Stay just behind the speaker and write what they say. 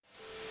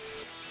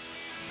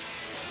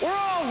We're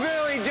all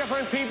very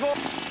different people.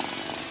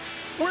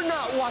 We're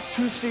not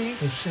Watusi.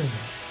 Listen.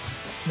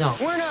 No.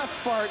 We're not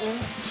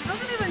Spartans. She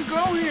doesn't even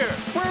go here.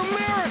 We're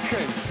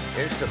American.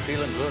 Here's to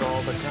feeling good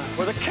all the time.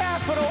 With a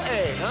capital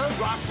A,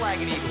 huh? Rock, flag,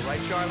 and eagle, right,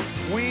 Charlie?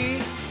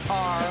 We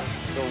are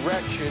the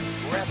wretched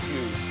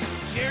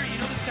refuge. Jerry, you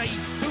know this guy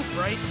eats poop,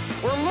 right?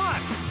 We're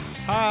mutts.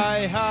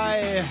 Hi,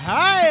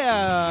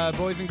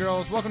 boys and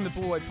girls. Welcome to the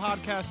Boy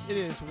Podcast. It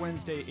is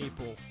Wednesday,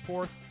 April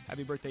 4th.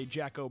 Happy birthday,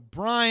 Jack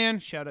O'Brien.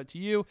 Shout out to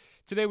you.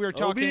 Today we are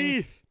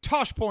talking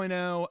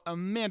Tosh.0,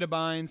 Amanda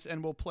Bynes,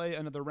 and we'll play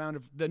another round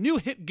of the new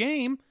hit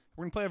game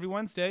we're going to play every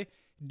Wednesday.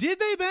 Did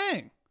they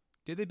bang?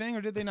 Did they bang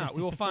or did they not?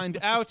 We will find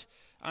out.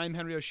 I'm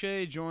Henry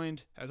O'Shea,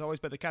 joined, as always,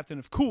 by the captain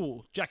of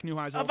Cool, Jack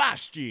Neuheisel.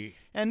 Avashji.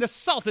 And the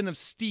sultan of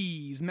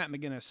steez, Matt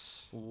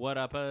McGinnis. What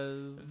up,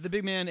 us? The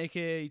big man,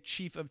 a.k.a.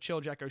 Chief of Chill,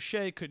 Jack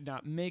O'Shea, could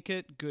not make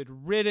it. Good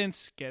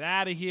riddance. Get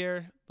out of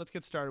here. Let's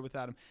get started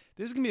without him.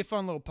 This is going to be a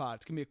fun little pod.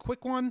 It's going to be a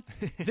quick one.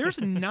 There's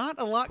not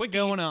a lot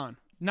going on.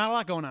 Not a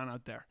lot going on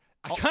out there.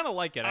 I kind of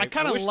like it. I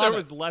kind of wish love there it.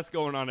 was less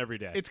going on every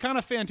day. It's kind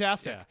of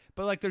fantastic. Yeah.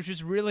 But, like,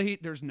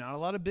 there's not a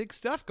lot of big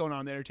stuff going on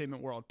in the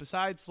entertainment world.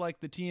 Besides, like,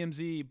 the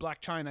TMZ Black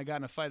China got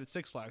in a fight at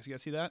Six Flags. You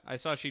guys see that? I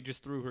saw she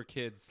just threw her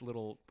kid's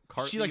little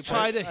cart. She, like,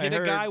 tried to hit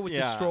a guy with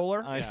the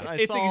stroller. I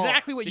It's saw,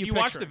 exactly what Did you picture.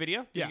 watch the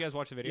video? Did Yeah. you guys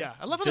watch the video? Yeah.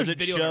 I love how Does there's it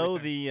video show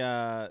and everything.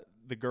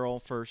 the girl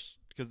first?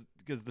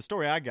 Because the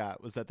story I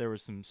got was that there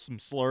was some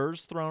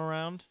slurs thrown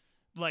around.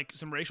 Like,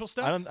 some racial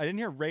stuff? I didn't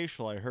hear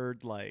racial. I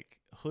heard like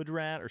hood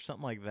rat or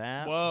something like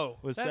that. Whoa.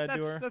 Was said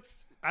to her.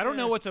 I don't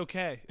know what's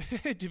okay,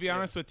 to be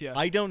honest with you.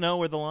 I don't know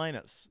where the line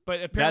is.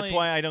 But apparently, that's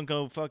why I don't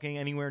go fucking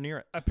anywhere near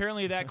it.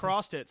 Apparently that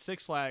crossed it.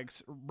 Six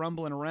Flags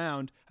rumbling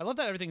around. I love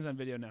that everything's on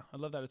video now. I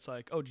love that it's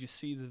like, oh, did you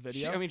see the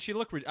video? She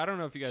looked. I don't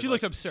know if you guys. She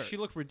looked absurd. She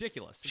looked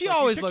ridiculous. It's She like,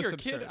 always you took looks your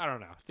absurd. Kid? I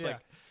don't know. It's like,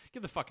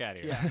 get the fuck out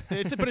of here. Yeah, but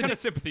What it's kind of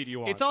sympathy do you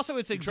want? It's also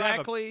You drive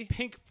exactly a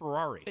pink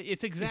Ferrari.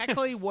 It's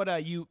exactly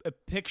what you It's a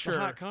picture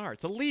hot car.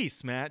 It's a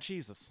lease, Matt.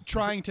 Jesus.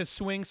 trying to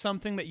swing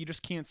something that you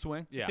just can't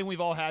swing. Yeah. I think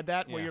we've all had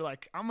that where Yeah. you're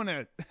like, I'm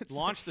gonna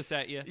Launch this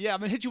at you. Yeah, I'm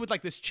gonna hit you with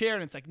like this chair,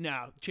 and it's like,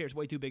 no, chair's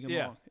way too big and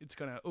Yeah. long. It's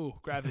gonna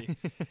gravity.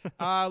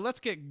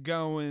 Let's get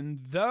going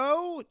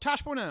though.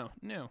 Tosh.0,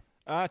 no.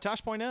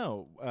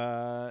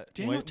 Tosh.0.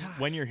 Daniel Tosh.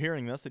 When you're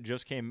hearing this, it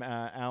just came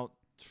out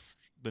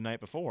the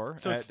night before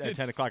So at it's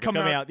 10 o'clock. It's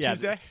coming coming out out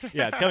Tuesday?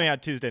 Yeah, it's coming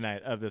out Tuesday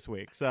night of this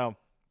week. So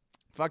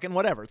fucking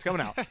whatever. It's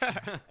coming out.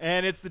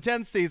 And it's the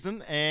 10th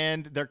season,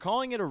 and they're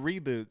calling it a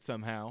reboot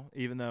somehow,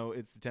 even though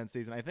it's the 10th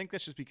season. I think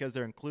that's just because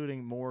they're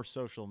including more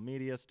social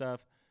media stuff.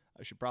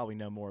 I should probably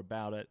know more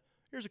about it.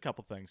 Here's a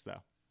couple things,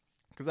 though,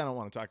 because I don't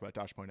want to talk about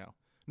Tosh.0.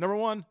 Number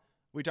one,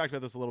 we talked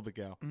about this a little bit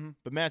ago. Mm-hmm.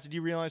 But, Matt, did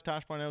you realize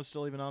Tosh.0 is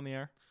still even on the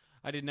air?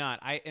 I did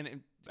not.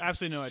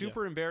 Absolutely no idea.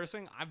 Super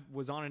embarrassing. I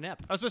was on an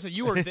ep. I was supposed to say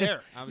you were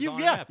there. I was You- on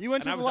yeah, an ep. you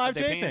went to And I the was- live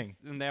they taping.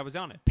 painted- and I was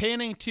on it.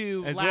 Panning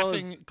to As well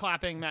laughing, as-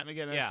 clapping Matt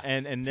McGinnis. Yeah.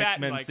 And Nick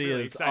Fat and, like, really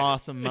Mencia's excited.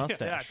 awesome Yeah,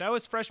 mustache. that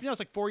was freshman. That was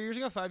like 4 years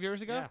ago, 5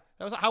 years ago. Yeah.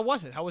 That was how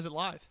was it? How was it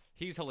live?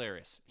 He's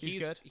hilarious. He's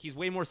good? He's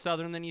way more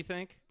southern than you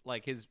think.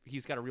 Like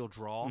he's got a real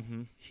drawl.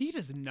 He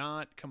does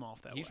not come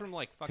off that He's way. from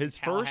like fucking His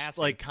Tallahassee. first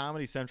like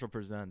Comedy Central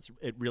presents,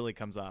 it really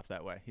comes off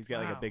that way. He's got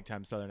like Wow. a big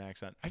time Southern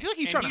accent. I feel like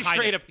he's And trying to hide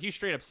straight it. up. He's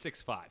straight up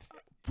 6'5".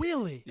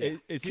 Really?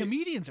 Is he-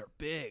 Comedians are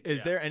big.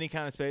 Is there any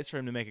kind of space for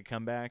him to make a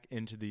comeback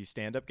into the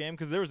stand-up game?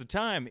 Because there was a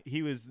time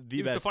he was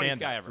the best funniest stand-up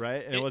guy ever.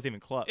 right? And it wasn't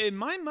even close. In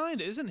my mind,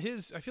 isn't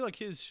his? I feel like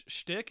his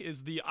shtick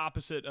is the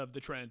opposite of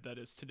the trend that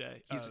is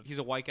today. He's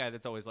a white guy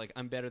that's always like,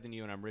 I'm better than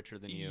you and I'm richer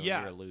than you. yeah,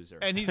 And you're a loser.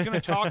 And he's going to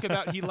talk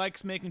about he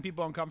likes making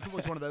people uncomfortable.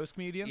 He's one of those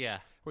comedians. Yeah.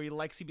 Where he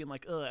likes you being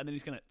like, ugh, and then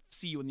he's going to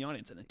see you in the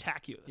audience and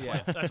attack you.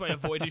 Yeah. That's why I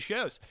avoid his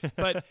shows.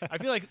 But I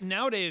feel like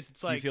nowadays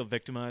it's Do like you feel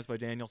victimized by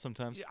Daniel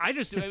sometimes? I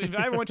mean, if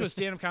I ever went to a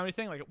stand-up comedy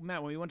thing, like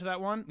Matt, when we went to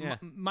that one, Yeah.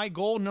 my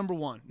goal number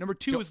one, number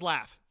two is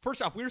laugh.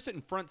 First off, we were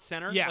sitting front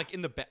center. Yeah. Like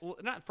in the well,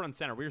 not front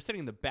center. We were sitting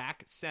in the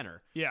back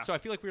center. Yeah. So I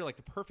feel like we were like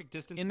the perfect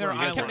distance. In where their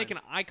you eye guys kept line. making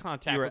eye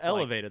contact. You were with,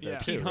 elevated there yeah.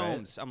 too, Pete right?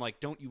 Holmes. I'm like,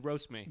 don't you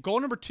roast me? Goal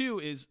number two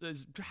is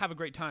have a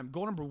great time.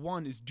 Goal number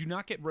one is do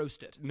not get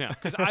roasted. No.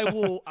 Because I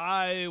will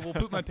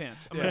poop my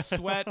pants. I'm gonna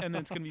sweat and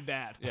then it's gonna be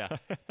bad. Yeah.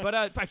 But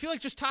I feel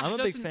like just Tosh I'm a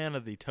big doesn't fan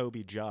of the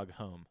Toby jog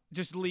home.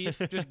 just leave,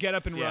 just get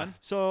up and Yeah. run.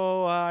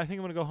 So I think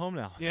I'm gonna go home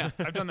now. Yeah.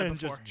 I've done that And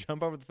before. just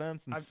jump over the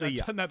fence and I've see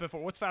ya. done that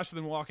before. What's faster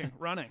than walking?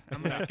 Running.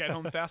 I'm gonna get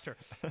home faster.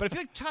 But I feel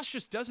like Tosh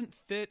just doesn't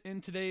fit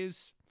in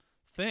today's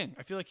thing.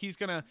 I feel like he's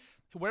gonna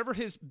whatever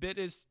his bit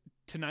is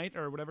tonight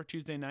or whatever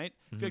Tuesday night.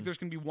 I feel like there's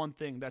gonna be one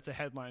thing that's a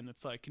headline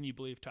that's like, can you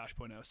believe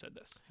Tosh.0 said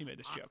this? He made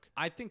this joke.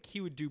 I think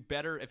he would do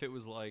better if it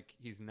was like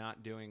he's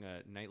not doing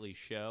a nightly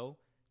show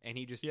and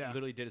he just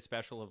literally did a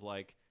special of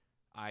like,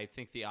 I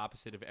think the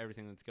opposite of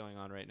everything that's going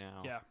on right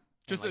now. Yeah.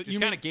 Just you kind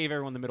mean- of gave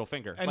everyone the middle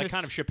finger, And like this-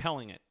 kind of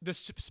Chappelling it.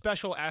 This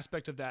special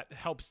aspect of that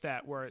helps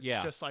that where it's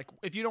Yeah. just like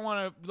if you don't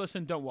want to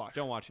listen, don't watch.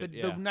 Don't watch it, The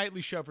yeah. nightly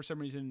show for some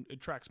reason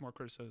attracts more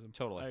criticism.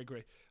 Totally. I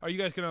agree. Are you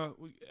guys gonna?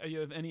 You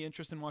have any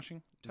interest in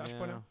watching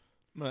Tosh.0? No.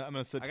 I'm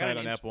gonna sit tight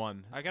on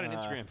F1. I got an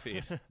Instagram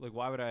feed. Like,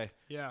 why would I?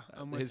 Yeah,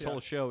 his whole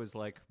show is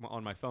like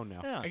on my phone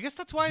now. Yeah. I guess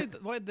that's why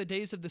the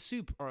days of the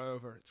soup are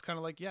over. It's kind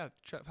of like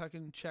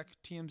fucking check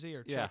TMZ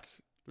or check.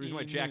 The reason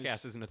why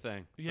Jackass isn't a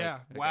thing. It's yeah,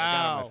 like, wow. I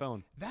got it on my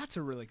phone. That's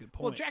a really good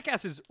point. Well,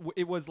 Jackass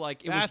it was That's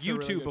a really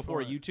YouTube good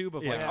before point. YouTube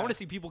of like, I want to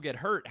see people get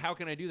hurt. How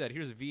can I do that?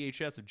 Here's a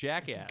VHS of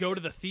Jackass. Go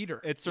to the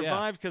theater. It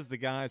survived because the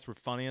guys were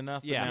funny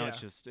enough. But now it's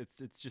just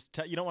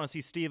you don't want to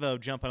see Steve-O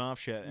jumping off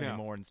shit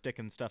anymore and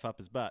sticking stuff up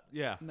his butt.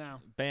 Yeah.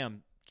 No.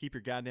 Bam. Keep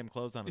your goddamn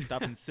clothes on and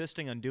stop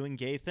insisting on doing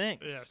gay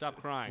things. Yeah,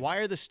 stop crying. Why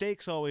are the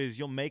stakes always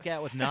you'll make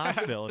out with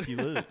Knoxville if you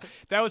lose?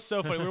 That was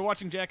so funny. We were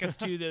watching Jackass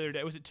 2 the other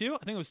day. Was it 2? I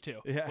think it was 2.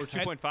 Yeah. Or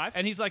 2.5?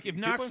 And he's like, if 2.5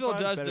 Knoxville is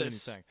does better than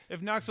this, you think.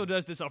 if Knoxville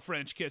does this, I'll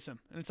French kiss him.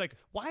 And it's like,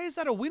 why is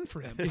that a win for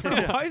him?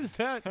 Why is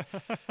that?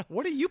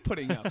 What are you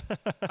putting up?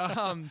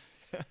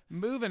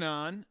 Moving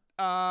on.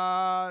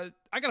 I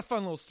got a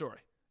fun little story.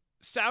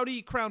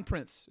 Saudi Crown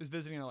Prince is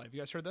visiting LA. Have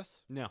you guys heard this?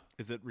 No.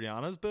 Is it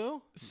Rihanna's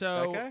boo?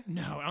 So that guy?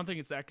 no, I don't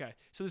think it's that guy.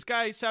 So this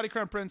guy, Saudi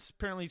Crown Prince,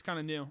 apparently he's kind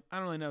of new. I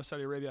don't really know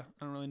Saudi Arabia.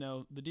 I don't really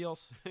know the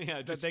deals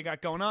Yeah, that they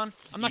got going on.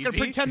 I'm not going to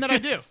easy. pretend that I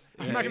do.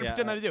 I'm not going to Yeah,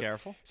 pretend that I do.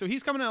 careful. So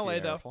he's coming to LA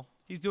Careful. though.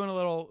 He's doing a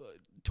little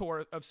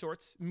tour of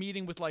sorts,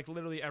 meeting with like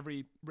literally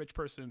every rich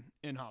person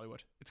in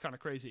Hollywood. It's kind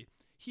of crazy.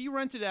 He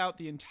rented out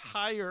the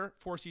entire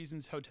Four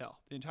Seasons hotel,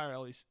 the entire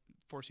LA's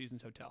Four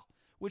Seasons hotel,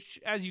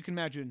 which, as you can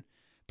imagine,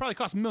 probably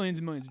cost millions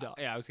and millions of dollars.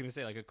 Yeah, I was gonna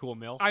say like a cool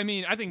mill. I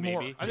mean, I think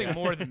more. Maybe. I think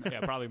more than that. Yeah,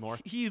 probably more.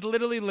 He's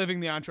literally living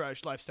the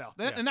entourage lifestyle,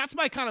 and that's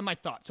my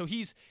thought. So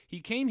he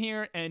came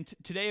here, and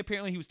today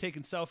apparently he was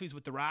taking selfies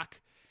with The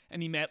Rock,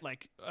 and he met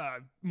like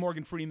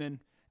Morgan Freeman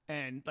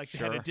and like the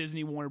head of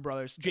Disney, Warner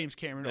Brothers, James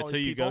Cameron. That's all who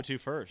these you people. go to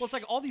first. Well, it's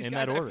like all these In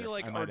guys that I order, feel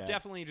like I might are add.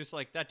 definitely just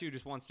like that dude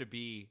just wants to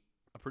be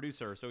a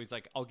producer, so he's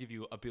like, I'll give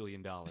you $1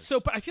 billion. So,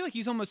 but I feel like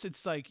he's almost.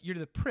 It's like you're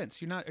the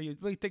prince. You're not. Are you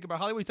really think about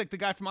Hollywood? He's like the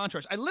guy from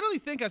Entourage. I literally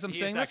think as I'm He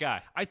saying is that this,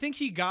 guy. I think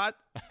he got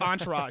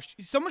Entourage.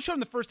 Someone showed him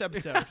the first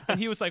episode, and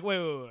he was like, wait.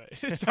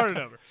 It started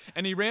over,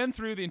 and he ran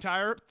through the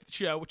entire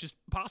show, which is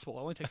possible.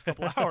 It only takes a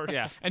couple of hours.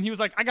 Yeah. And he was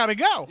like, I gotta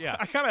go. Yeah.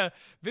 I gotta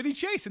Vinny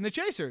Chase and the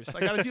Chasers. I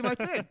gotta do my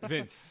thing.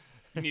 Vince,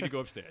 you need to go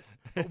upstairs.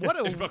 What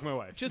a Fuck my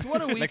wife. Just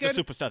what a like the weekend.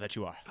 superstar that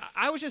you are.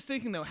 I was just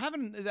thinking though,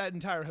 having that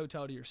entire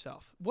hotel to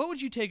yourself, what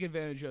would you take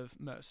advantage of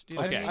most? Do you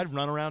know what I Okay. mean? I'd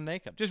run around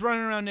naked. Just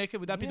running around naked,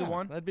 would that be the Yeah,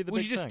 one? that'd be the Would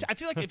big you just? thing. I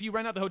feel like if you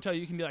rent out the hotel,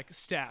 you can be like,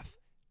 staff,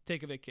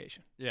 take a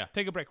vacation, Yeah.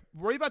 take a break.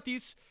 Worry about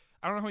these.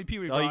 I don't know how many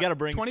people you Oh, you brought. gotta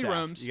bring 20 staff.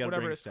 rooms, You gotta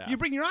whatever bring it is. staff. You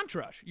bring your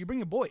entourage. You bring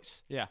your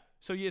boys. Yeah.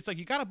 So it's like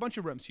you got a bunch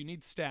of rooms. So you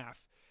need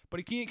staff, but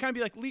it can kind of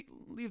be like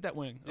leave that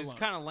wing It's alone.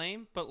 kind of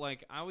lame, but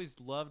like I always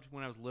loved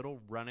when I was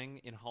little running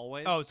in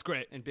hallways. Oh, it's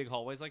great. In big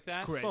hallways like that.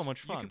 It's great. So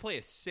much You fun. can play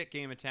a sick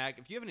game of tag.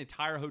 If you have an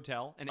entire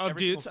hotel and Of every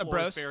dudes, single of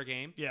floor is bros. fair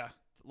game, Yeah.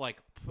 like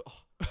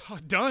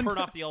Done. turn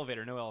off the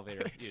elevator, no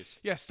elevator use.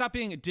 Yeah. Stop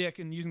being a dick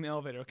and using the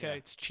elevator. Okay, Yeah.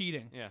 it's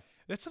cheating. Yeah.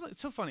 It's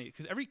so funny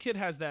because every kid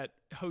has that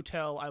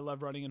hotel I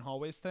love running in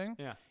hallways thing.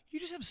 Yeah. You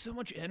just have so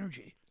much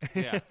energy.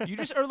 Yeah. You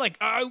just are like,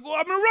 I'm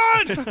gonna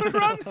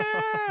run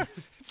there.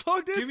 It's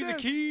long distance. Give me the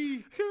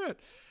key. Good.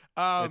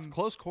 It's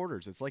close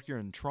quarters. It's like you're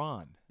in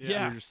Tron.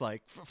 Yeah. You're just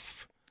like,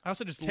 I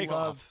also just Take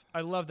love. off.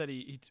 I love that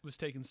he was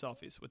taking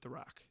selfies with The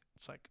Rock.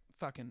 It's like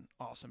fucking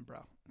awesome,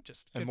 bro.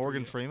 Just and good for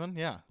Morgan you. Freeman.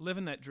 Yeah,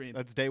 living that dream.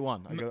 that's day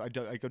one. I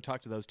go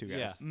talk to those two guys.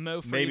 Yeah.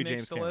 Mo Free Maybe makes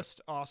James the Cameron.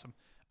 list. Awesome.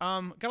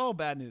 Got a little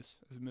bad news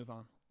as we move on.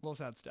 A little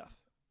sad stuff,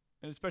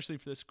 and especially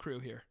for this crew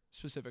here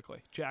specifically.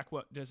 Jack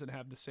doesn't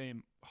have the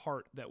same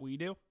heart that we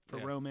do for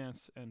Yeah.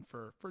 romance and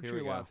for Here true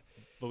we go. love.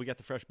 But we got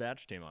the Fresh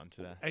Batch team on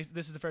today.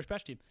 This is the Fresh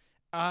Batch team.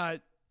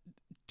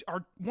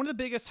 Are one of the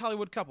biggest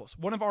Hollywood couples.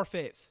 One of our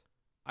faves.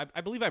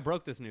 I believe I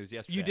broke this news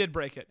yesterday. You did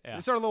break it. Yeah.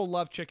 It's our little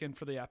love chicken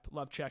for the app.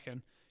 Love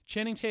check-in.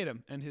 Channing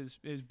Tatum and his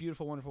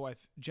beautiful, wonderful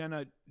wife,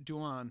 Jenna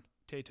Dewan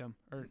Tatum,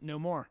 or no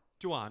more.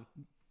 Duan.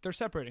 They're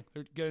separating.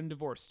 They're getting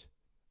divorced.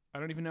 I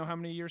don't even know how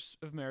many years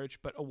of marriage,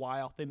 but a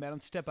while. They met on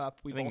Step Up.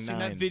 We've I think all seen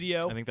 9. that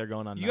video. I think they're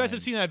going on. You guys 9.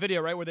 have seen that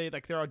video, right? Where they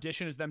like their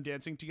audition is them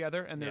dancing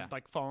together and they're Yeah.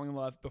 like falling in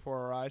love before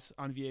our eyes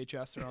on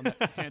VHS or on that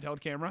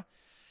handheld camera.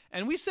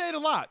 And we say it a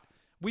lot.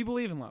 We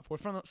believe in love. We're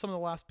from some of the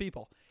last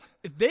people.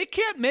 If they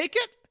can't make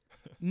it,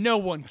 no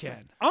one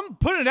can. I'm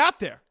putting it out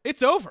there.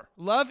 It's over.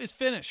 Love is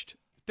finished.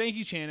 Thank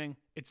you, Channing.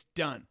 It's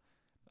done.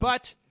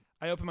 But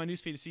I opened my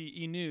newsfeed to see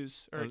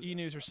E-News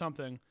or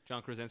something.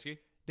 John Krasinski.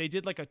 They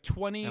did like a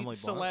 20 Emily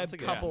Blunt. That's celeb a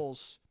good-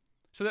 couples.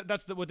 So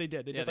that's what they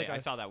did. They Yeah, did like I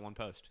a saw that one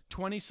post.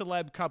 20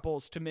 celeb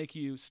couples to make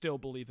you still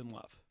believe in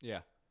love.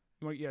 Yeah.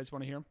 You guys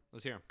want to hear them?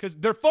 Let's hear him. Because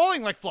they're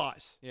falling like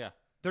flies. Yeah.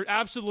 They're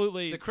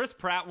absolutely The Chris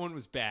Pratt one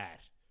was bad.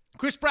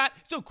 Chris Pratt.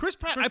 So Chris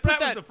Pratt. Chris I put Pratt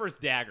that. was the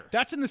first dagger.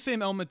 That's in the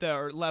same element though,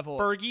 or level.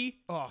 Fergie.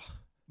 Oh,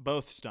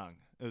 Both stung.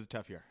 It was a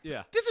tough year.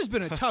 Yeah. this has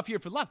been a tough year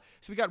for love.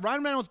 So we got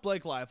Ryan Reynolds,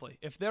 Blake Lively.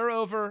 If they're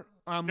over,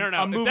 I'm No.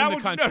 moving that the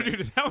one, country. No,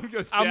 dude, if that one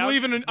goes I'm down,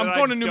 leaving. then I'm I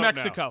going to just New don't know.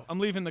 Mexico. I'm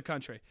leaving the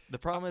country. The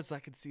problem is I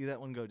could see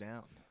that one go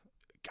down.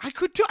 I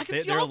could too. I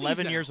could see They're all these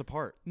 11 now. years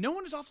apart. No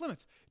one is off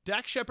limits.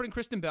 Dax Shepard and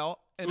Kristen Bell,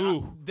 and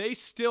Ooh. they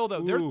still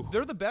though Ooh.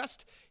 they're the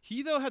best.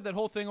 He though had that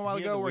whole thing a while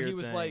He had ago the where he weird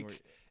was thing like,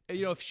 where-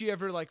 you know, if she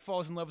ever like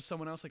falls in love with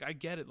someone else, like I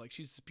get it. Like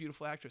she's this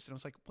beautiful actress, and I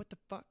was like, what the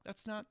fuck?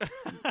 That's not.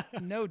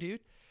 No,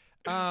 dude.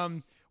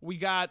 We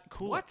got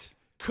What?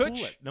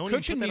 Kutch, No one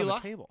Kutch even and put that on Mila.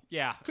 the table.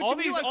 Yeah. Kutch All and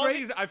these, Mila, all great.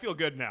 these, I feel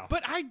good now.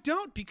 But I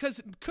don't,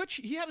 because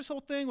Kutch, he had his whole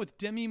thing with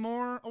Demi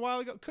Moore a while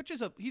ago. Kutch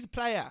is he's a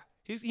player.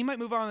 He might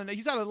move on.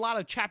 He's got a lot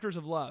of chapters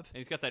of love. And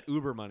he's got that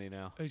Uber money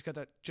now. He's got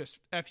that just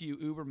F-U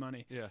Uber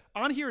money. Yeah.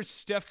 On here is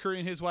Steph Curry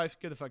and his wife.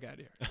 Get the fuck out of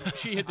here.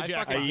 She hit the I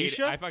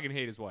jackpot. fucking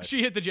hate his wife.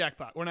 She hit the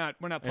jackpot. We're not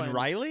playing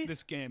Riley?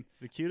 this game.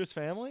 The cutest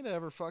family to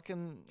ever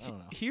fucking. I don't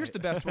know. Here's the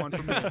best one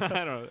for me.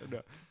 I don't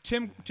know.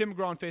 Tim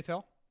McGraw and Faith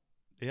Hill.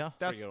 Yeah.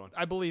 That's good one.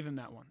 I believe in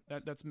that one.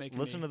 That's making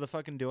Listen me. to the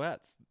fucking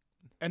duets.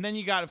 And then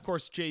you got, of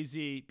course,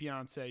 Jay-Z,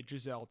 Beyonce,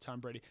 Giselle, Tom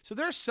Brady. So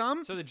there's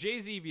some. So the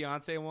Jay-Z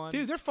Beyonce one,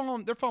 Dude, they're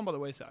falling by the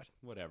wayside.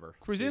 whatever.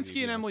 Krasinski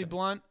Jay-Z, and Emily Beyonce.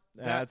 Blunt.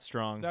 That's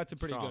strong. That's a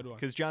pretty Strong. good one.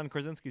 Because John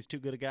Krasinski's too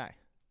good a guy.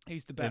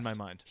 He's the best in my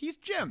mind. He's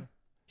Jim.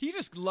 He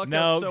just lucked No,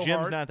 out so Jim's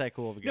hard. not that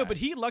cool of a guy. No, but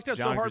he lucked out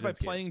so John hard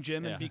Krasinski by playing is.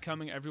 Jim and Yeah.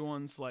 becoming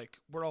everyone's like,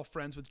 we're all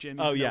friends with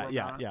Jim. Oh, even though yeah, we're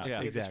yeah, not. yeah, We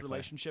have this exactly.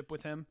 relationship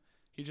with him.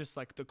 He's just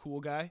like the cool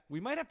guy. We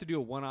might have to do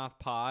a one-off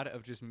pod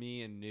of just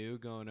me and New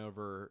going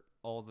over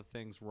all the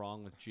things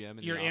wrong with Jim.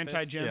 In You're the office.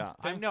 anti-Jim. Yeah.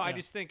 I thing? know.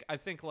 Yeah. I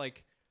think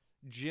like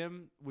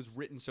Jim was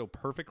written so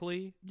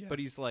perfectly, Yeah. but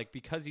he's like,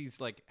 because he's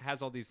like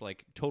has all these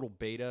like total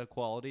beta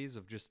qualities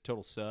of just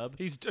total sub.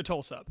 He's a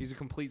total sub. He's a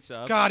complete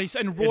sub. God,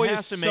 and Roy it is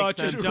has to make such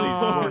sense a that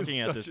dumb. he's working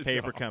at this Such a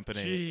paper dumb.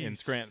 company in Jeez.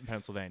 Scranton,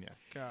 Pennsylvania.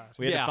 God.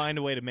 We had Yeah. to find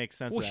a way to make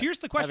sense Well, of that. here's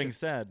the question. Having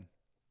said,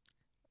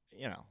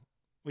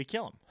 we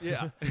kill him.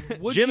 Yeah.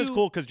 Would Jim is you-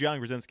 cool because John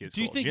Krasinski is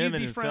Do you cool. think Jim you'd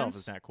in be himself friends?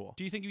 is not cool.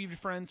 Do you think you'd be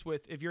friends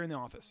with, if you're in the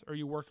office or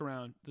you work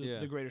around Yeah.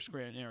 the greater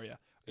Scranton area,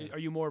 are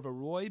you more of a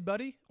Roy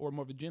buddy or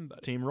more of a Jim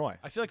buddy? Team Roy.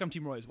 I feel like I'm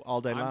Team Roy as well. All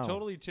day long. I'm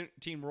totally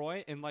Team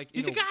Roy, and like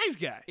He's a guy's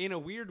guy. In a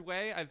weird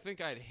way, I think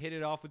I'd hit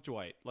it off with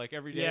Dwight. Like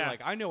every day, Yeah. like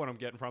I know what I'm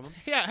getting from him.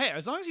 Yeah, hey,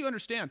 as long as you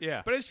understand.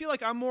 Yeah. But I just feel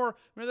like I'm more.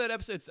 Remember that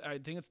episode? I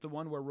think it's the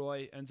one where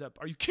Roy ends up.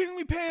 Are you kidding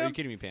me, Pam? Are you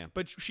kidding me, Pam?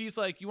 But she's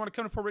like, you want to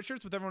come to Port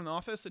Richards with everyone in the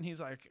office? And he's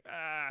like,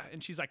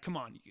 and she's like, come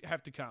on, you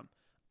have to come.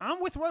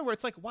 I'm with Roy, where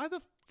it's like, why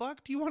the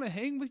fuck do you want to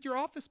hang with your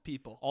office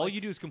people? All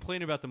you do is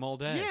complain about them all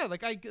day. Yeah,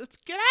 like let's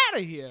get out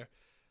of here.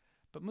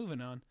 But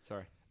moving on.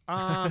 Sorry.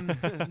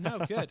 No,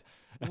 good.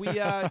 We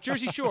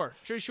Jersey Shore.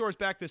 Jersey Shore is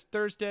back this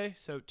Thursday,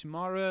 so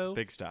tomorrow.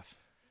 Big stuff.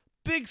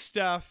 Big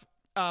stuff.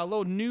 A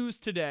little news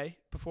today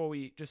before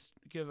we just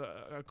give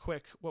a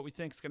quick what we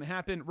think is going to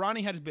happen.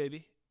 Ronnie had his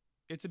baby.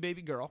 It's a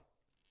baby girl.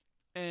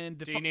 And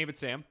the Did you name it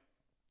Sam?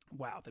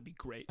 wow, that'd be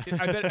great.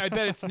 I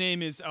bet its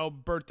name is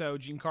Alberto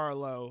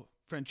Giancarlo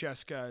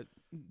Francesca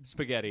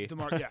Spaghetti.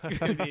 DeMar. Yeah, it's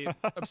gonna be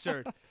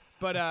absurd.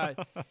 But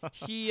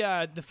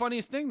the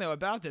funniest thing though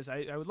about this,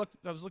 I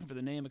was looking for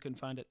the name, I couldn't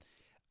find it.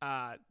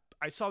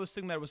 I saw this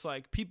thing that was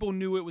like people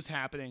knew it was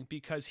happening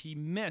because he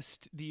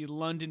missed the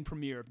London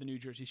premiere of the New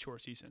Jersey Shore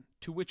season.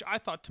 To which I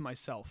thought to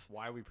myself,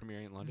 Why are we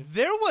premiering in London?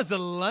 there was a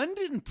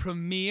London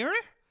premiere.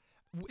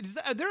 Is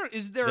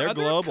there They're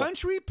other global.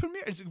 country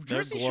premiere? Is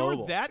Jersey global.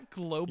 Shore that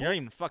global? You're not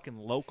even fucking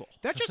local.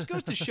 That just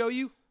goes to show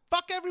you,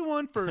 fuck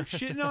everyone for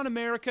shitting on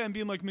America and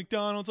being like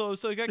McDonald's, all this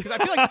stuff like that. Because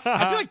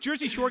I feel like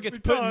Jersey Shore gets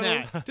put in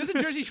that.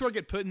 Doesn't Jersey Shore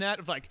get put in that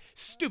of like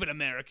stupid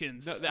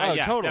Americans, No, Oh,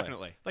 yeah, totally.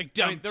 definitely. like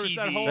dumb there was TV?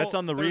 that whole- That's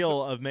on the there's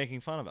reel of making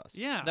fun of us.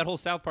 Yeah, That whole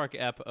South Park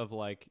ep of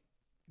like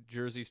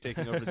Jersey's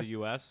taking over the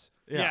U.S.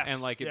 Yes,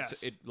 and like yes.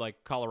 it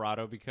like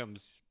Colorado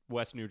becomes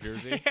West New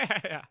Jersey.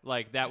 yeah.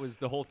 Like that was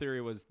the whole theory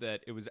was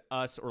that it was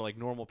us or like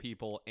normal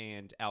people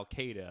and Al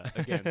Qaeda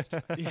against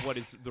what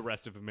is the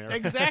rest of America.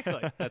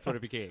 Exactly. That's what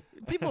it became.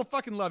 People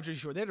fucking love Jersey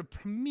Shore. They had a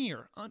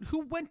premiere.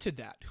 Who went to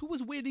that? Who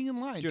was waiting in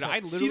line Dude, to I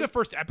see literally- the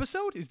first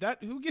episode? Is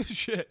that who gives a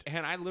shit?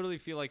 And I literally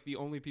feel like the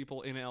only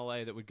people in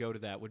LA that would go to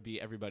that would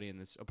be everybody in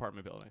this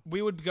apartment building.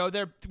 We would go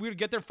there. We would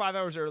get there 5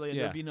 hours early, and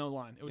Yeah. there'd be no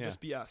line. It would Yeah. just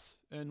be us,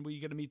 and we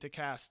get to meet the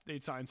cast.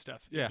 They'd sign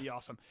stuff. Yeah. It'd be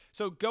awesome.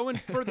 So going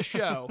for the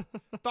show,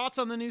 thoughts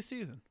on the new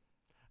season?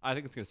 I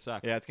think it's gonna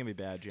suck. Yeah, it's gonna be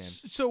bad,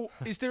 James. So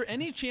is there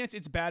any chance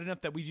it's bad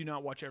enough that we do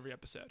not watch every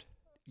episode?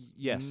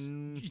 Yes.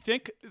 You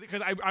think? Because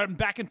I'm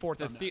back and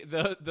forth on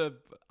that.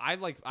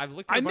 I've looked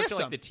at I a bunch miss of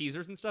like them. the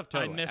teasers and stuff. I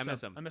Totally. miss them.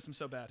 them. I miss them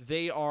so bad.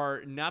 They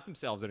are not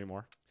themselves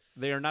anymore.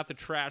 They are not the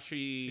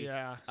trashy,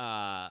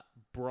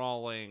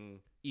 brawling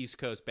East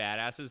Coast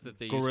badasses that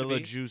they Gorilla used to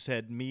be. juice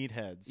head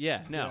meatheads.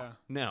 Yeah, Yeah.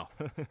 no.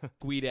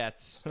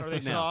 Guidettes. Are they no.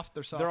 soft?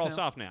 They're soft. They're all now?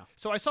 soft now.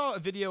 So I saw a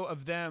video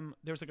of them.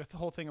 There was like a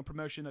whole thing of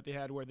promotion that they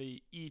had where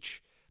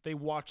they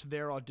watched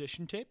their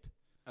audition tape.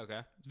 Okay.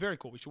 It's very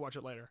cool. We should watch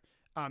it later.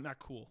 Not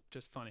cool,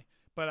 just funny.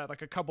 But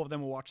like a couple of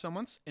them will watch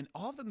someone's, and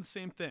all of them the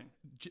same thing.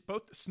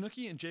 Both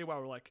Snooki and JWoww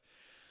were like,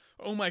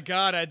 "Oh my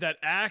god, I had that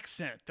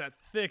accent, that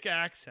thick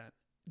accent."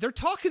 They're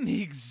talking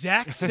the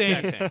exact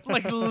same.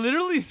 Like,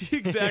 literally the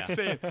exact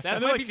same.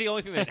 That might be the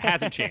only thing that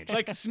hasn't changed.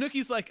 Like,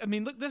 Snooki's like, I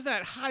mean, look, there's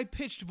that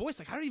high-pitched voice.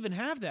 Like, how do you even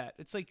have that?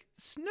 It's like,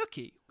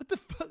 Snooki, what the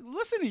fuck?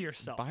 Listen to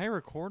yourself. Buy a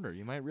recorder.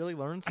 You might really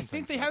learn something. I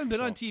think they haven't been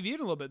on TV in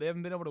a little bit. They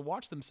haven't been able to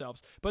watch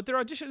themselves. But their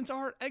auditions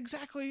are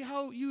exactly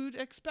how you'd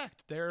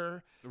expect.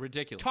 They're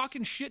ridiculous.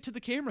 Talking shit to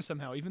the camera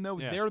somehow, even though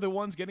they're the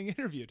ones getting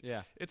interviewed.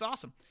 Yeah. It's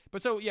awesome.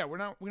 But so, yeah, we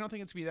don't think it's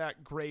going to be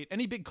that great.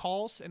 Any big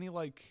calls?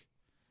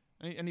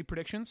 Any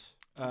predictions?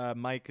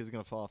 Mike is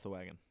going to fall off the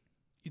wagon.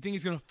 You think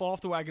he's going to fall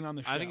off the wagon on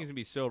the show? I think he's going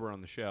to be sober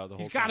on the show the whole time.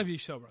 He's got to be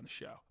sober on the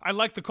show. I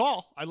like the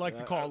call. I like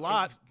the call a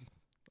lot.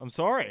 I'm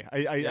sorry.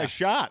 I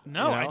shot.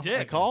 No, I did.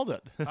 I called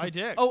it. I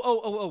did.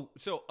 Oh.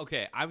 So,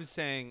 okay, I was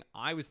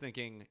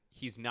thinking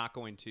he's not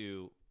going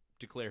to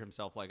declare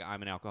himself like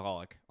I'm an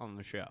alcoholic on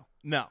the show.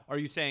 No. Are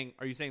you saying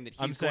that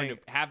he's going to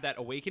have that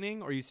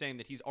awakening, or are you saying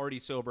that he's already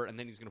sober and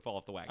then he's going to fall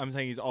off the wagon? I'm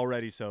saying he's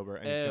already sober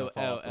and he's going to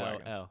fall off the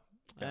wagon.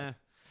 Yes.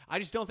 I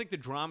just don't think the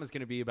drama is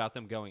going to be about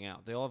them going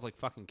out. They all have like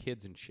fucking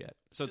kids and shit.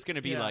 So it's going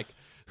to be like,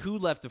 who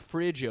left the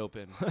fridge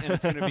open? And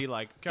it's going to be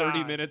like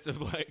 30 minutes of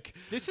like,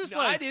 this is no,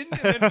 like, I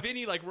didn't. And then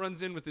Vinny like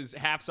runs in with his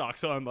half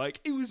socks on, like,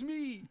 it was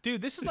me.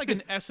 Dude, this is like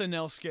an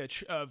SNL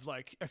sketch of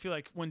like, I feel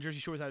like when Jersey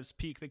Shore was at its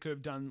peak, they could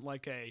have done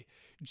like a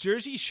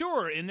Jersey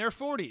Shore in their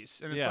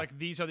 40s. And it's like,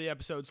 these are the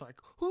episodes like,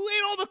 who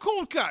ate all the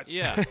cold cuts?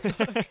 Yeah.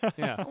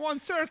 Yeah. I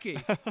want turkey.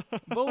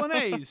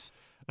 Bolognese.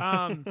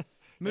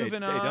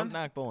 Moving on. Hey, don't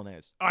knock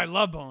bolognese. I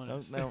love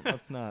bolognese. No,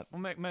 that's not. We'll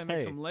make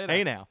some later.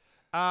 Hey, now.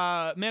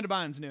 Amanda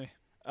Bynes, Nui.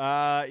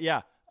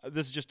 Yeah.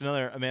 This is just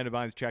another Amanda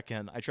Bynes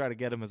check-in. I try to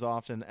get him as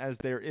often as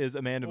there is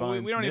Amanda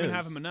Bynes We don't even news.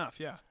 have him enough,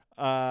 yeah.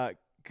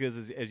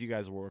 Because as you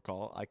guys will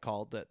recall, I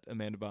called that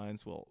Amanda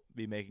Bynes will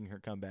be making her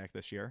comeback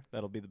this year.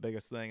 That'll be the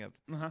biggest thing of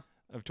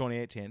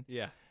 2018.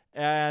 Yeah.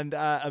 And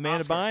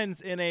Amanda Oscar.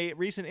 Bynes, in a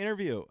recent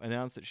interview,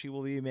 announced that she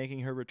will be making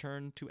her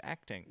return to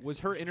acting. Was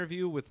her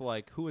interview with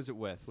like, who was it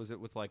with? Was it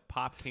with like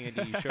Pop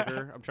Candy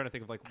Sugar? I'm trying to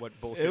think of like what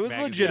bullshit. It was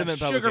magazine. legitimate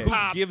publication. Sugar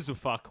Pop. Who gives a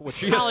fuck what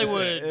she has to Hollywood.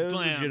 say? It was a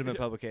Glam. legitimate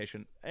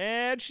publication.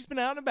 And she's been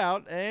out and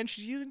about, and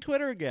she's using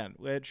Twitter again,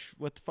 which,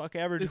 what the fuck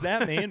ever does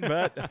that mean?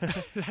 But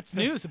That's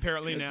news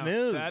apparently It's now.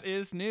 news. That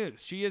is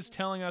news. She is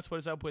telling us what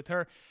is up with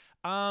her.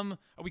 Are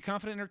we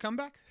confident in her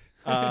comeback?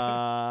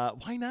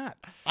 why not?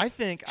 I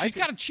think She's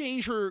got to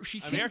change her.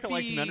 She can't America be...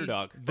 likes an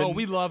underdog.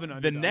 We love an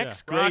underdog.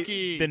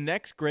 the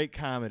next great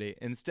comedy,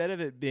 instead of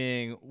it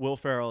being Will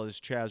Ferrell as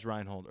Chaz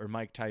Reinhold or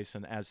Mike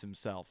Tyson as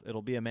himself,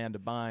 it'll be Amanda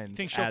Bynes I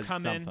think she'll as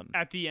come something. in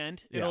at the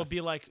end. It'll Yes.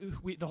 be like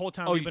the whole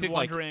time Oh, we've you been think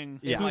like- wondering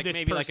Yeah. who like this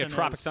maybe like a person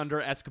Tropic is.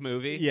 Thunder-esque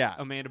movie. Yeah.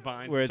 Amanda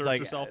Bynes where it's inserts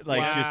like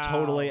herself. just Wow.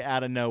 totally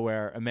out of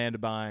nowhere, Amanda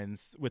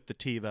Bynes with the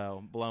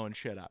TiVo blowing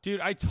shit up. Dude,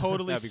 I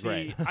totally That'd be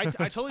see. great. I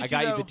totally I see.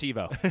 got though, you the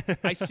TiVo.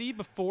 I see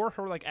before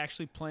her like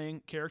actually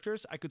playing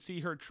characters. I could see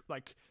her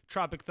like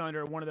Tropic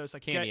Thunder, one of those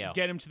like Cameo.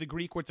 get him to the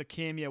Greek where it's a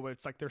cameo where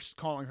it's like they're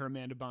calling her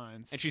Amanda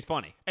Bynes. And she's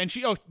funny. And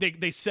she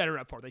they set her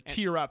up for it. They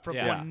tee her up for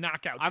Yeah. one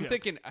knockout. I'm joke.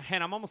 thinking,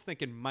 and I'm almost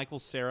thinking Michael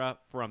Cera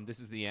from This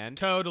Is the End.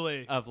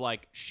 Totally. Of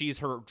like she's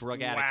her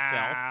drug addict self,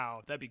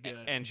 Wow, that'd be good.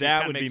 and she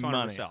That kinda would makes be fun of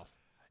money. herself.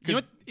 You know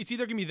what? It's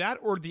either gonna be that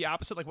or the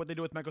opposite, like what they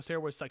do with Michael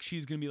Cera, where it's like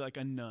she's gonna be like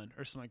a nun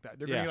or something like that.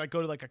 They're Yeah. gonna like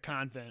go to like a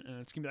convent, and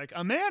it's gonna be like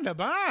Amanda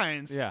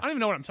Bynes. Yeah. I don't even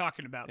know what I'm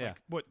talking about. Yeah. Like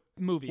what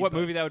movie? What but-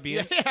 movie that would be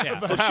in? Yeah,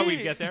 So but how she- we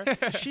get there?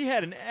 She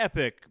had an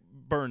epic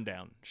burn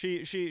down.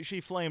 She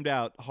flamed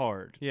out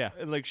hard. Yeah.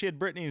 Like she had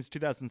Britney's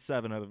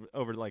 2007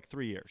 over like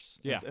 3 years.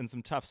 Yeah. And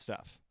some tough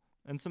stuff.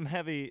 And some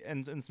heavy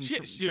and some She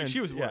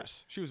was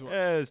worse. She was worse.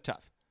 It was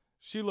tough.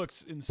 She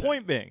looks insane.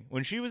 Point being,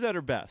 when she was at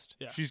her best,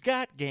 Yeah. she's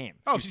got game.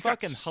 Oh, she's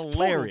got fucking total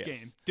hilarious.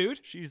 game,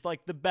 dude. She's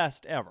like the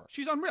best ever.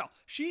 She's unreal.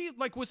 She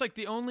like was like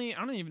the only. I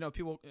don't even know if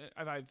people.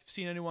 If I've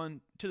seen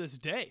anyone to this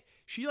day.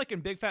 She like in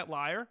Big Fat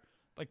Liar,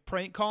 like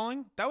prank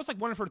calling. That was like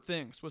one of her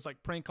things. Was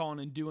like prank calling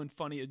and doing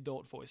funny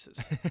adult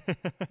voices.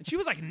 And she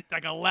was like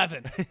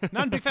 11.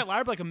 Not in Big Fat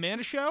Liar, but like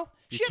Amanda Show.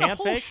 You She had a can't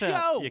whole fake show.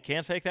 that. You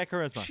can't fake that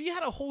charisma. She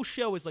had a whole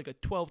show as like a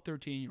 12,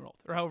 13-year-old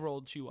or however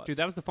old she was. Dude,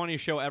 that was the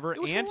funniest show ever.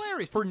 It was and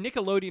hilarious. for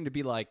Nickelodeon to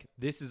be like,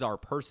 this is our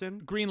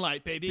person. green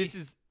light, baby. This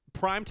is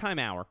prime time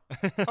hour.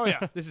 oh yeah,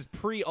 This is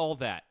pre all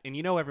that, and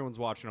you know everyone's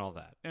watching all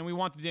that. and we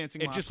want the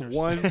dancing. It's just lobsters.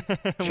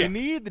 one. we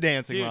need the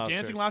dancing Dude, lobsters.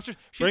 dancing lobsters.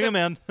 She Bring had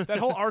them in. That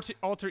whole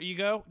alter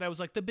ego that was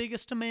like the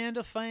biggest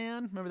Amanda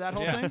fan. Remember that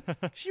whole Yeah. thing?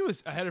 She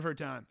was ahead of her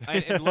time.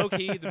 And low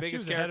key, the She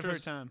biggest was ahead of her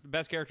characters, time. the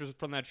best characters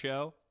from that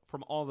show,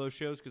 from all those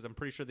shows, because I'm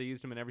pretty sure they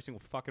used them in every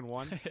single fucking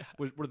one,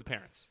 were the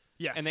parents.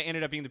 Yes. And they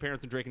ended up being the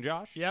parents in Drake and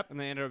Josh. Yep. And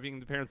they ended up being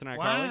the parents in iCarly.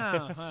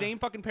 Wow. Huh. Same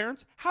fucking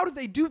parents. How did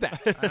they do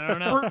that? I don't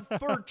know.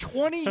 For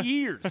 20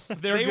 years,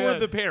 They're they were good.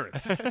 the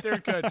parents. They're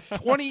good.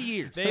 20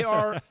 years. They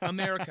are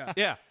America.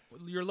 Yeah.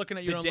 You're looking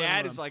at your The own dad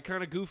living is room. like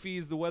kind of goofy.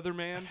 He's the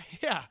weatherman.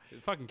 Yeah.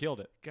 It fucking killed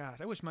it. God,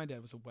 I wish my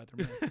dad was a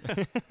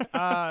weatherman.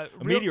 A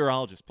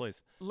meteorologist,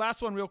 please.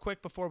 Last one real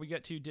quick before we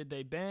get to Did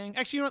They Bang?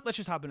 Actually, you know what? Let's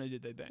just hop into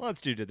Did They Bang. Let's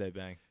do Did They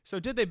Bang? So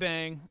Did They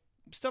Bang?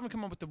 still haven't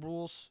come up with the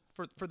rules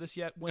for this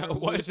yet. Winner,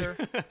 what? loser.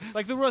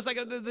 Like the rules, like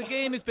the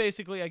game is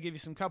basically I give you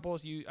some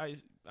couples.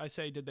 I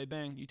say did they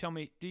bang? You tell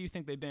me, do you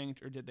think they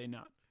banged or did they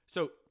not?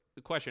 So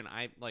the question,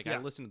 I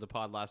listened to the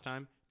pod last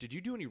time. Did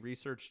you do any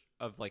research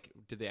of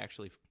did they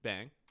actually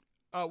bang?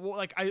 Well,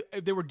 like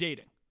they were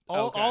dating.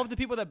 Okay. All of the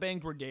people that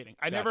banged were dating.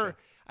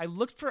 I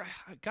looked for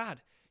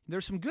God.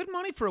 There's some good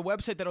money for a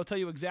website that'll tell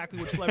you exactly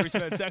which celebrities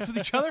had sex with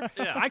each other.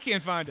 Yeah. I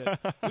can't find it.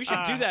 We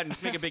should do that and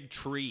just make a big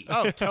tree.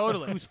 Oh,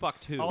 totally. Who's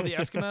fucked who? All the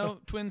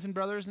Eskimo twins and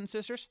brothers and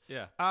sisters.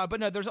 Yeah. But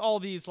no, there's all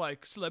these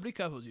like celebrity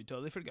couples you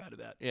totally forgot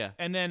about. Yeah.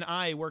 And then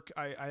I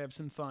have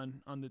some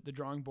fun on the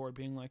drawing board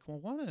being like, well,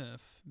 what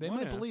if they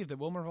might believe that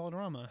Wilmer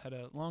Valderrama had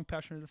a long,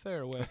 passionate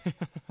affair with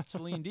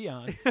Celine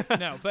Dion?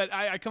 No, but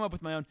I come up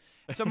with my own.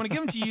 So I'm going to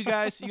give them to you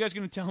guys. You guys are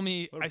going to tell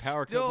me. What a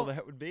power couple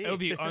that would be. It would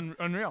be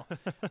unreal.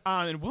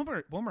 And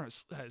Wilmer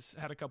has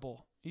had a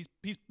couple. He's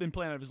been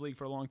playing out of his league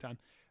for a long time.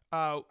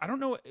 I don't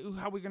know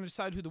how we're going to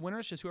decide who the winner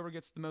is. Just whoever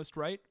gets the most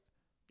right.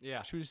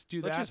 Yeah. Should we just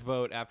do Let's that? just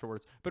vote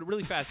afterwards. But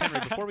really fast,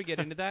 Henry, before we get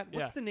into that,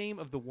 what's the name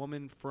of the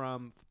woman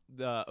from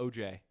the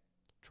OJ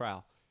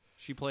trial?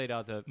 She played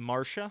the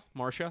Marsha.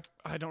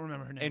 I don't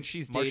remember her name. And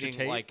she's Marsha dating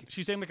Tate?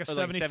 She's dating like a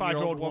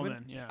 75-year-old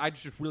woman. Yeah. I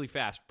just really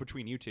fast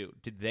between you two.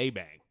 Did they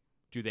bang?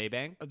 Do they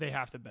bang? They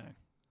have to bang.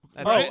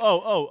 That's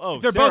Oh!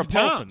 They're Sarah both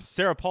Paulson. Doms.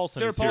 Sarah Paulson.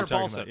 Sarah is who you're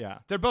Paulson. talking about, Yeah.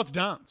 They're both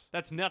doms.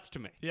 That's nuts to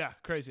me. Yeah,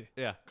 crazy.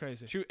 Yeah.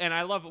 Crazy. And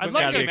I love when I'd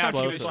like she to came out,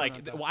 she was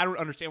explosive. like, well, I don't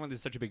understand why this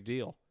is such a big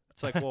deal.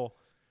 It's like, well,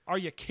 Are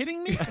you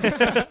kidding me?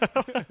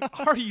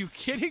 Are you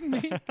kidding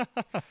me?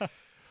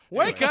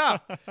 Wake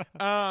up.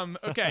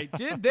 Okay,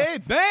 did they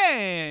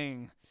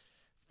bang?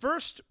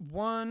 First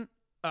one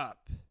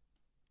up.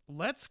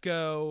 Let's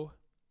go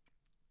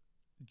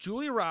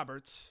Julia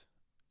Roberts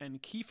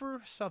and Kiefer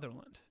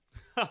Sutherland.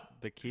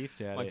 The Keith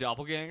daddy. my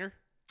doppelganger.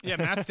 Yeah,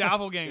 Matt's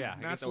doppelganger. Yeah, I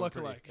get Matt's that one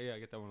pretty- lookalike. Yeah, I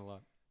get that one a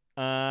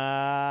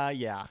lot.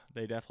 Yeah,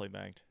 they definitely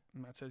banged.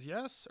 Matt says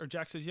yes, or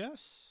Jack says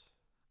yes.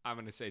 I'm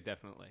going to say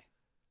definitely.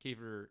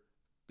 Kiefer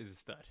is a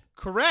stud.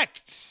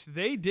 Correct.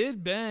 They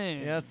did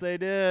bang. Yes, they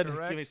did.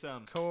 Correct. Give me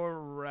some.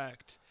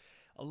 Correct.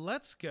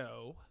 Let's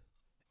go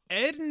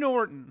Ed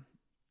Norton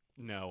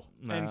No.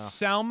 No. and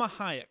Salma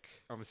Hayek.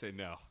 I'm going to say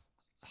no.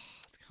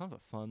 It's kind of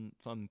a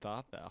fun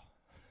thought, though.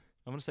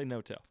 I'm gonna say no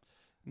too.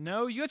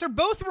 No, you guys are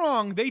both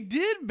wrong. They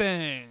did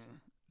bang.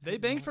 They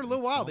banged for a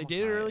little while. They Salma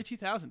dated Hayek. early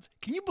 2000s.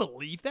 Can you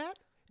believe that?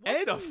 What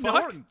Ed the fuck?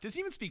 Norton. Does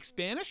he even speak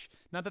Spanish?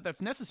 Not that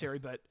that's necessary,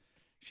 but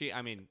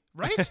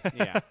right?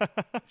 Yeah.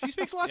 She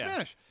speaks a lot of Yeah.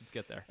 Spanish. Let's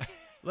get there.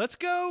 Let's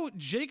go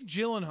Jake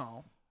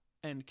Gyllenhaal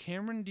and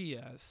Cameron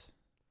Diaz.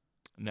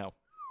 No.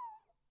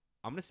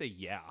 I'm going to say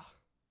yeah.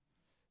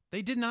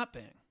 They did not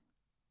bang.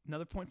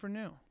 Another point for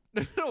new.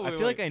 No, I wait,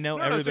 feel like wait. I know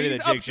No, no, so everybody he's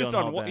that up Jake just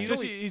on Gyllenhaal one- banged.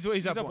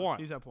 He's up one. one.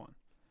 He's up one.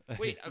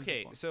 Wait,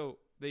 okay, one. so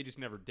they just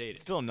never dated.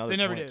 Still another They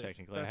never point, did.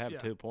 technically. I That's- have yeah.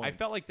 2 points. I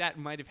felt like that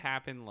might have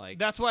happened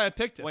That's why I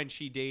picked it. when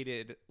she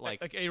dated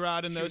like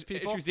A-Rod and she those was-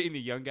 people. She was dating a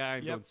young guy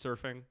and Yep. going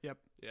surfing. Yep.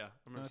 Yeah, I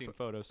remember That's seeing what-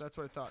 photos. That's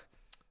what I thought.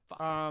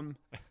 Fuck.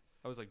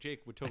 I was like,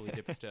 Jake would totally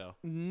dip his toe.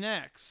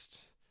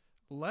 Next,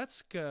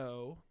 let's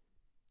go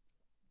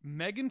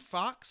Megan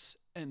Fox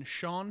and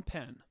Sean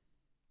Penn.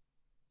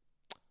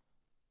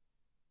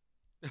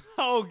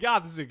 Oh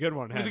God, this is a good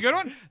one. Is it a good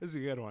one? This is a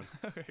good one.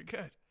 Okay,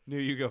 good. No,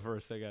 you go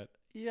first. I got.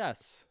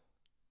 yes,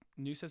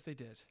 New says they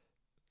did.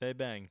 they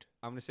banged.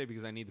 I'm gonna say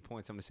because I need the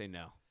points. I'm gonna say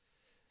no.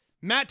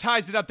 Matt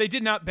ties it up. They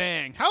did not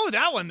bang. How was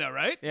that one though,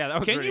 right? Yeah, that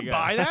was Can pretty you good.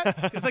 buy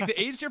that? It's like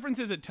the age difference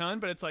is a ton,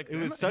 but it's like It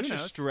was such a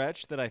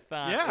stretch that I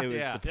thought Yeah. it was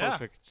Yeah. the Yeah.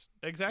 perfect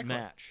Exactly.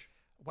 match.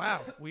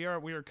 Wow, we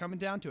are coming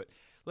down to it.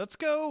 Let's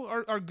go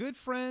our good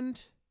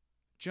friend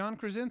John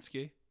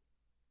Krasinski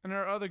and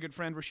our other good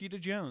friend Rashida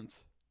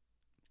Jones.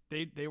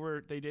 They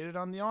dated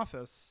on The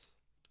Office.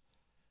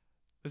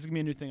 This is gonna be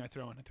a new thing I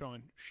throw in. I throw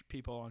in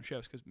people on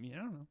shows because I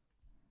don't know.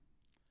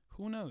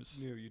 Who knows?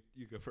 No, you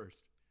go first.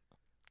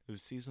 It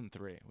was season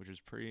 3, which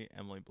is pre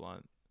Emily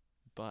Blunt,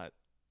 but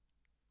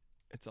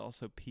it's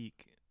also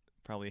peak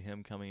probably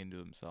him coming into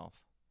himself.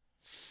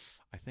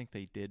 I think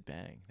they did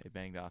bang. They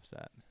banged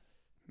Offset.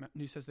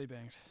 New says they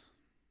banged.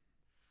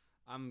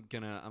 I'm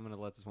gonna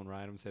let this one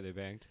ride. I'm gonna say they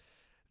banged.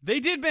 They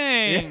did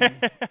bang.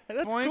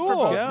 That's Point cool. for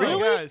both of you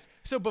Really? guys.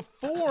 So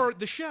before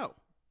the show,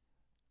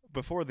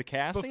 Before the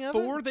casting of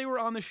before it? they were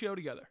on the show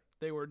together,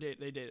 they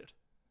dated.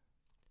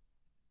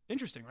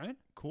 Interesting, right?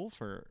 Cool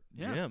for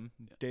Yeah. Jim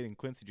dating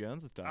Quincy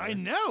Jones' daughter. I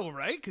know,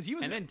 right? Because he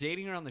was. And then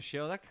dating her on the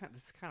show.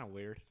 That's kind of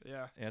weird.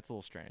 yeah. Yeah, it's a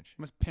little strange.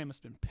 Pam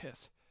must have been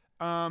pissed.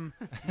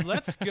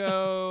 Let's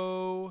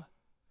go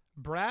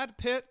Brad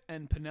Pitt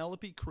and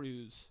Penelope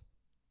Cruz.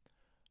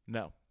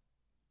 No.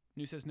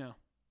 New says no.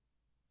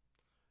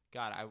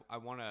 God, I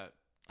want to.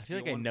 I feel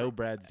like I know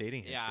Brad's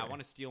dating history. Yeah, I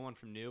want to steal one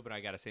from New, but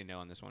I gotta say no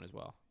on this one as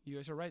well. You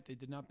guys are right. They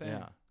did not bang.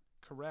 Yeah.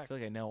 I Correct. feel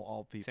like I know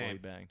all people Same. he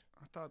banged.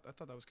 I thought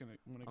that was gonna.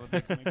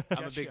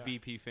 I'm a big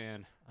BP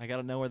fan. I got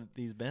to know where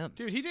these been.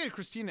 Dude, he dated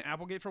Christina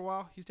Applegate for a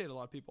while. He's dated a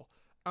lot of people.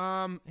 We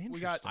got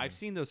Interesting. I've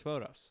seen those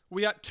photos.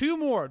 2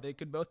 more. They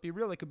could both be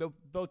real. They could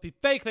both be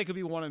fake. They could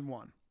be 1 and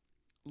 1.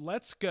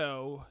 Let's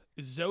go.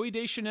 Zooey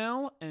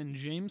Deschanel and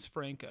James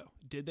Franco.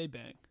 Did they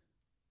bang?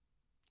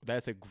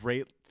 That's a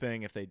great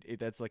thing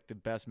that's like the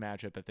best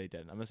matchup if they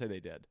did. I'm going to say they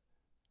did.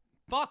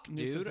 Fuck,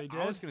 Nick says dude. they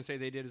I was did? going to say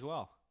they did as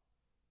well.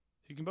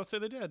 You can both say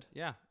they did.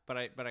 Yeah, but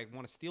I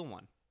want to steal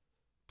one.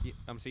 I'm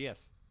going to say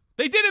yes.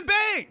 They didn't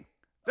bang.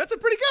 That's a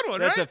pretty good one,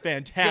 That's right? a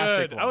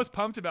fantastic Good. one. I was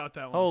pumped about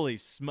that one. Holy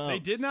smokes. They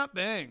did not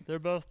bang. They're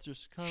both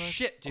just kind of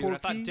Shit, dude. I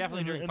thought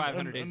definitely during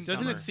 500 Days of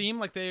Doesn't Summer. it seem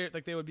like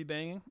they would be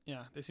banging?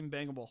 Yeah, they seem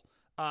bangable.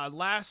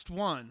 Last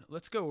one.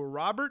 Let's go.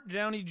 Robert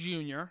Downey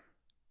Jr.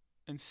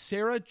 and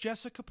Sarah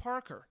Jessica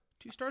Parker.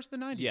 2 stars of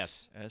the 90s.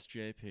 Yes.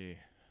 SJP.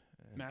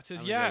 Matt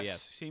says I'm gonna go yes.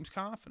 yes. Seems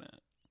confident.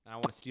 I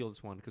want to steal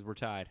this one because we're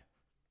tied.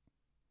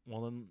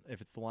 Well, then,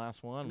 if it's the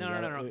last one,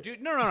 No.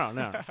 Dude,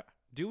 no.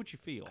 Do what you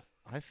feel.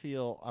 I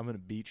feel I'm going to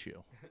beat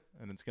you,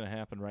 and it's going to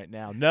happen right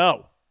now.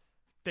 No.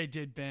 They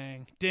did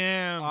bang.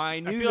 Damn. I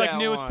knew feel like that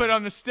New was one. put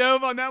on the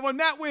stove on that one.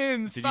 Matt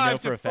wins. Did you know 5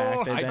 for to a fact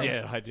 4. they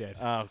banged? I did.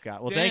 Oh,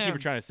 God. Well, thank you Damn. for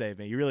trying to save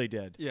me. You really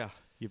did. Yeah.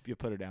 You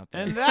put it out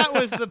there. And that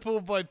was the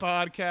Pool Boy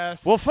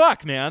Podcast. well,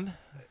 fuck, man.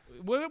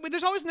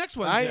 There's always next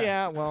one.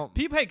 Yeah, well.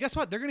 People, hey, guess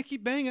what? They're going to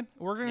keep banging.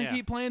 We're going to Yeah.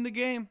 keep playing the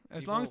game.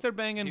 As long as People- they're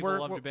banging, people we're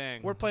love to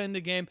bang. we're playing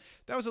the game.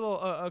 That was a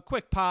little a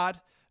quick pod.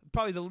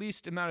 Probably the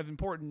least amount of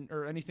important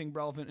or anything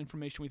relevant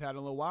information we've had in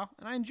a little while,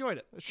 and I enjoyed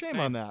it. Shame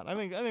on that. I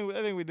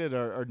think we did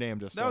our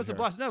damnedest. That was a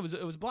blast. No,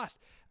 it was a blast.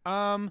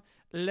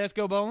 Let's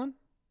go bowling.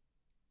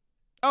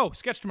 Oh,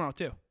 sketch tomorrow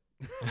too.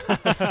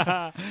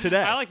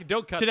 Today. I like it.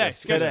 Don't cut Today. this.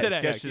 Sketch Today. today.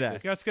 Sketch today.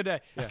 Sketch today.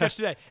 Sketch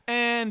today.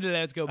 And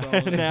let's go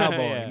bowling. now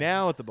bowling. Yeah.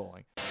 Now at the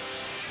bowling.